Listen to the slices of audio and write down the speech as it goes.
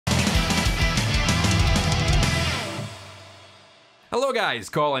Hello guys,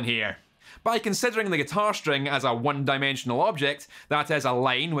 Colin here. By considering the guitar string as a one-dimensional object, that is a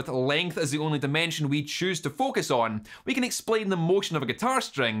line with length as the only dimension we choose to focus on, we can explain the motion of a guitar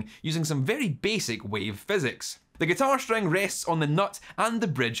string using some very basic wave physics. The guitar string rests on the nut and the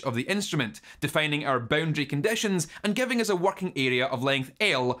bridge of the instrument, defining our boundary conditions and giving us a working area of length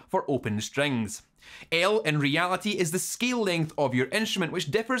L for open strings. L in reality is the scale length of your instrument,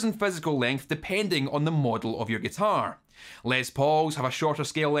 which differs in physical length depending on the model of your guitar. Les Pauls have a shorter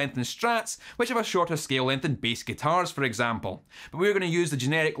scale length than Strats, which have a shorter scale length than bass guitars, for example. But we're going to use the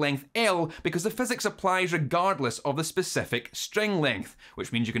generic length L because the physics applies regardless of the specific string length,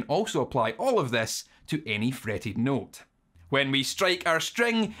 which means you can also apply all of this to any fretted note. When we strike our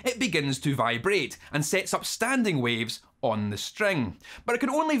string, it begins to vibrate and sets up standing waves on the string. But it can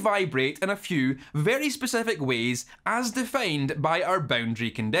only vibrate in a few very specific ways as defined by our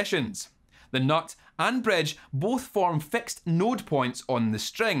boundary conditions. The nut and bridge both form fixed node points on the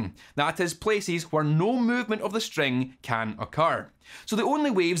string, that is, places where no movement of the string can occur. So the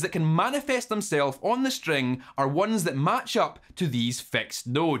only waves that can manifest themselves on the string are ones that match up to these fixed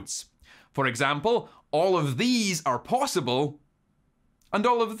nodes. For example, all of these are possible, and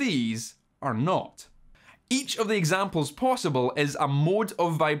all of these are not. Each of the examples possible is a mode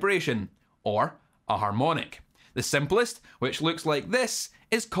of vibration, or a harmonic. The simplest, which looks like this,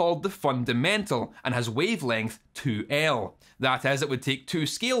 is called the fundamental and has wavelength 2L. That is, it would take two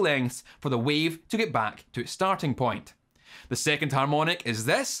scale lengths for the wave to get back to its starting point. The second harmonic is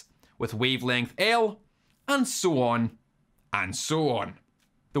this, with wavelength L, and so on, and so on.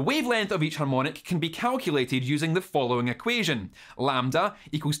 The wavelength of each harmonic can be calculated using the following equation. Lambda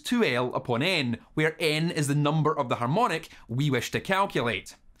equals 2L upon n, where n is the number of the harmonic we wish to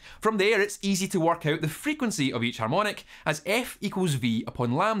calculate. From there, it's easy to work out the frequency of each harmonic as F equals V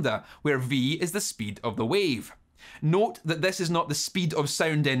upon lambda, where V is the speed of the wave. Note that this is not the speed of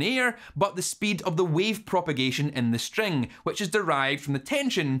sound in air, but the speed of the wave propagation in the string, which is derived from the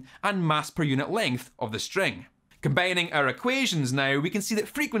tension and mass per unit length of the string. Combining our equations now, we can see that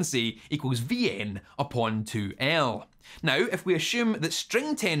frequency equals Vn upon 2L. Now, if we assume that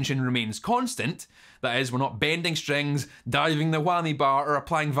string tension remains constant, that is, we're not bending strings, diving the whammy bar, or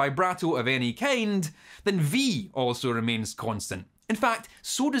applying vibrato of any kind, then V also remains constant. In fact,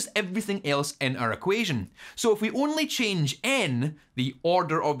 so does everything else in our equation. So if we only change n, the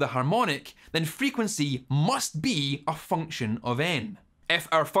order of the harmonic, then frequency must be a function of n. If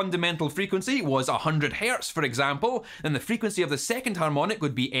our fundamental frequency was 100 Hz, for example, then the frequency of the second harmonic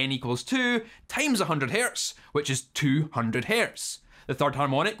would be n equals 2 times 100 Hz, which is 200 Hz. The third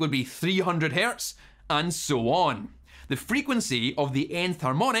harmonic would be 300 Hz, and so on. The frequency of the nth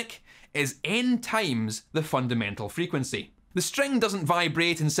harmonic is n times the fundamental frequency. The string doesn't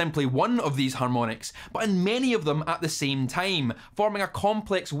vibrate in simply one of these harmonics, but in many of them at the same time, forming a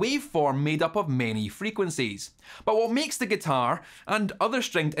complex waveform made up of many frequencies. But what makes the guitar and other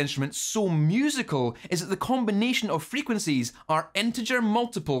stringed instruments so musical is that the combination of frequencies are integer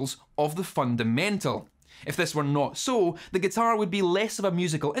multiples of the fundamental. If this were not so, the guitar would be less of a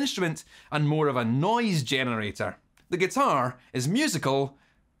musical instrument and more of a noise generator. The guitar is musical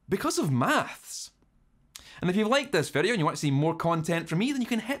because of maths. And if you've liked this video and you want to see more content from me, then you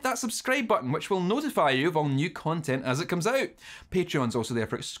can hit that subscribe button, which will notify you of all new content as it comes out. Patreon's also there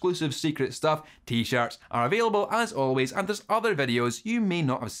for exclusive secret stuff. T-shirts are available as always, and there's other videos you may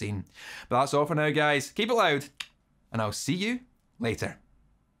not have seen. But that's all for now, guys. Keep it loud, and I'll see you later.